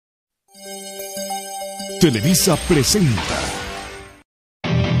Televisa presenta.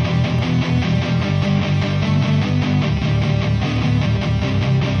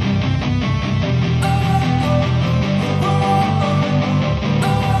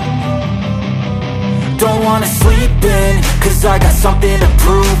 Don't wanna sleep in, cause I got something to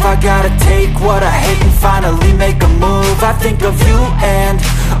prove. I gotta take what I hate and finally make a move. I think of you and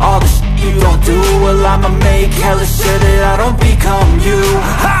all the shit you don't do. Well, I'ma make hella sure that I don't become you.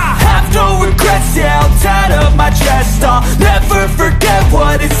 I have no regrets, yeah, I'll tie up my chest. I'll never forget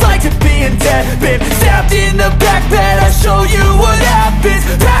what it's like to be in debt. Been stabbed in the back bed, I'll show you what happens.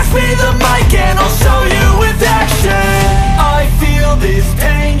 Pass me the mic and I'll show you with action. I feel this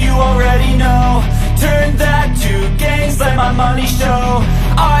pain, you already know. Turn that to gains, let my money show.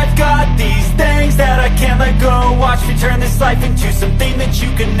 I've got these things that I can't let go. Watch me turn this life into something that you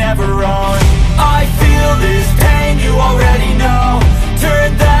can never own. I feel this pain, you already know.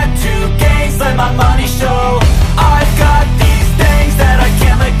 Turn that to gains, let my money show. I've got these things that I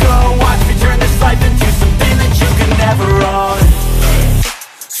can't let go. Watch me turn this life into something that you can never own.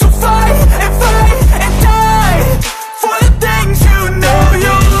 So fight and die for the things you know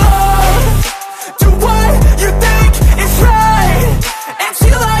you love. Do what you think is right, and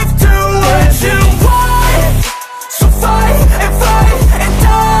see life do what you want. So fight and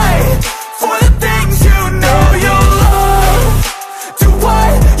die for the things you know you love. Do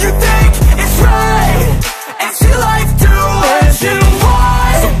what you think is right, and see life do what you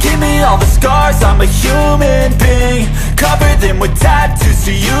want. So give me all the scars, I'm a human being. Cover them with tattoos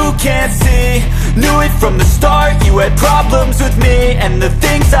so you can't see. Knew it from the start, you had problems with me and the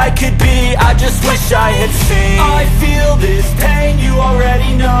things I could be, I just wish I had seen. I feel this pain, you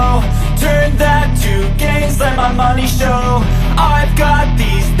already know. Turn that to gains, let my money show. I've got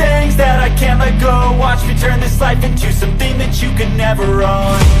these things that I can't let go. Watch me turn this life into something that you can never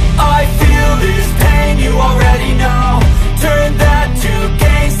own.